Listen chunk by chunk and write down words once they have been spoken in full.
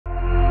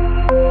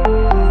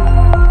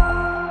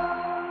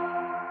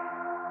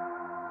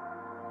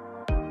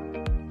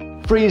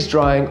Freeze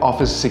drying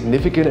offers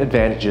significant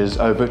advantages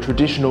over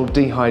traditional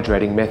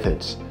dehydrating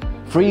methods.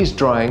 Freeze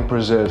drying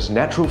preserves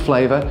natural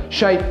flavour,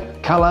 shape,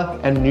 colour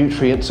and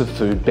nutrients of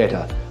food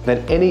better than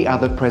any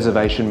other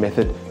preservation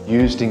method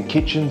used in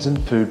kitchens and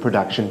food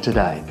production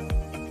today.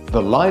 The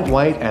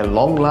lightweight and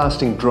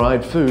long-lasting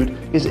dried food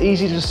is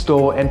easy to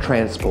store and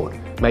transport,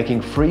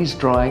 making freeze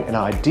drying an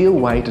ideal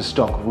way to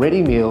stock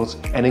ready meals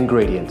and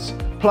ingredients.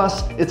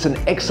 Plus, it's an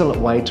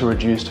excellent way to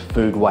reduce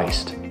food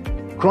waste.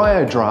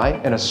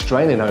 CryoDry, an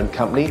Australian-owned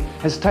company,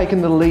 has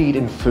taken the lead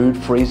in food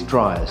freeze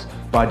dryers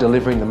by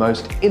delivering the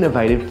most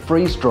innovative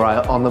freeze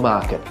dryer on the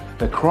market,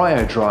 the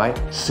CryoDry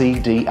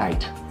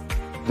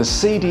CD8. The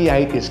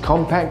CD8 is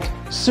compact,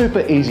 super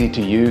easy to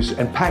use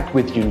and packed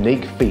with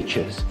unique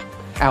features.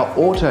 Our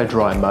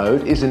AutoDry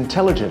mode is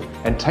intelligent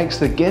and takes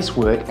the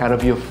guesswork out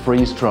of your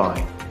freeze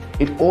drying.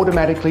 It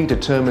automatically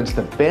determines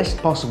the best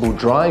possible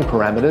drying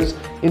parameters,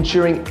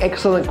 ensuring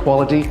excellent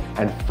quality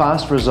and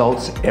fast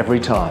results every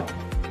time.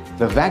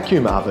 The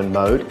vacuum oven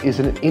mode is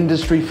an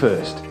industry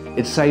first.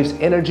 It saves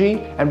energy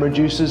and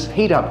reduces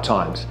heat up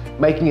times,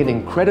 making it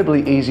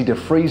incredibly easy to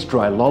freeze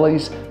dry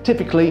lollies,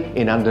 typically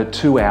in under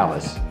 2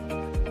 hours.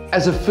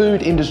 As a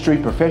food industry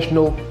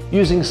professional,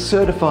 using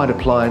certified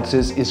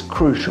appliances is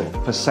crucial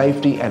for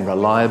safety and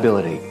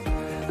reliability.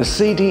 The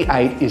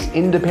CD8 is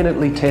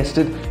independently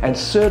tested and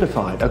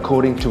certified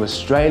according to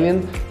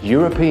Australian,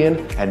 European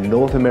and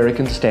North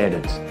American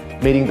standards,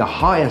 meeting the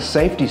highest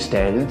safety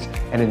standards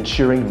and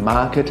ensuring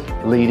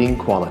market-leading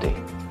quality.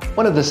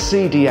 One of the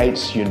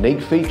CD8's unique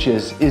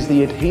features is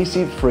the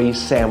adhesive-free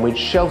sandwich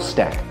shelf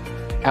stack.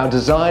 Our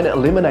design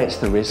eliminates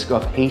the risk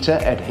of heater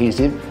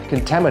adhesive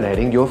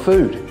contaminating your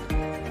food.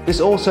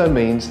 This also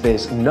means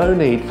there's no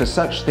need for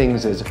such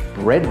things as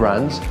bread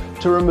runs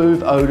to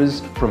remove odours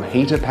from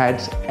heater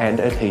pads and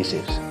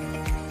adhesives.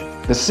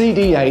 The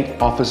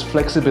CD8 offers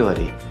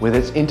flexibility with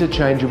its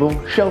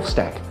interchangeable shelf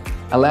stack,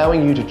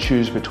 allowing you to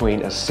choose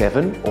between a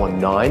 7 or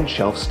 9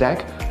 shelf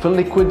stack for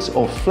liquids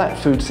or flat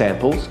food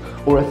samples,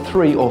 or a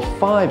 3 or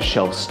 5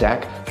 shelf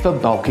stack for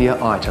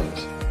bulkier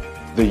items.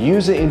 The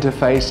user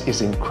interface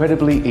is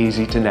incredibly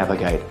easy to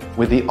navigate,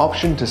 with the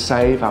option to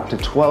save up to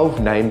 12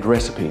 named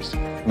recipes,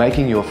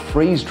 making your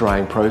freeze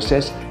drying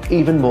process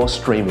even more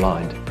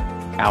streamlined.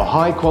 Our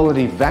high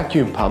quality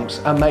vacuum pumps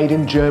are made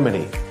in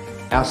Germany.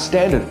 Our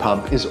standard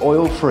pump is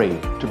oil-free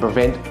to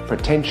prevent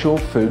potential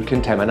food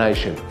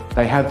contamination.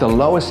 They have the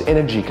lowest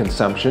energy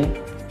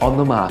consumption on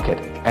the market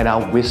and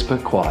are whisper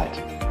quiet.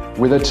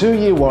 With a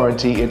 2-year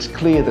warranty, it's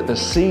clear that the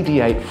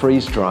CD8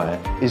 freeze dryer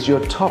is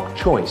your top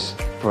choice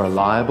for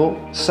reliable,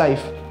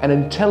 safe and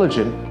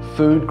intelligent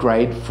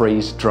food-grade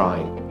freeze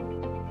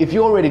drying. If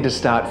you're ready to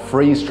start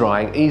freeze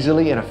drying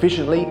easily and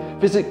efficiently,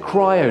 visit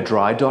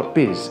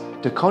cryodry.biz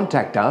to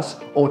contact us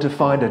or to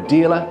find a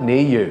dealer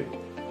near you.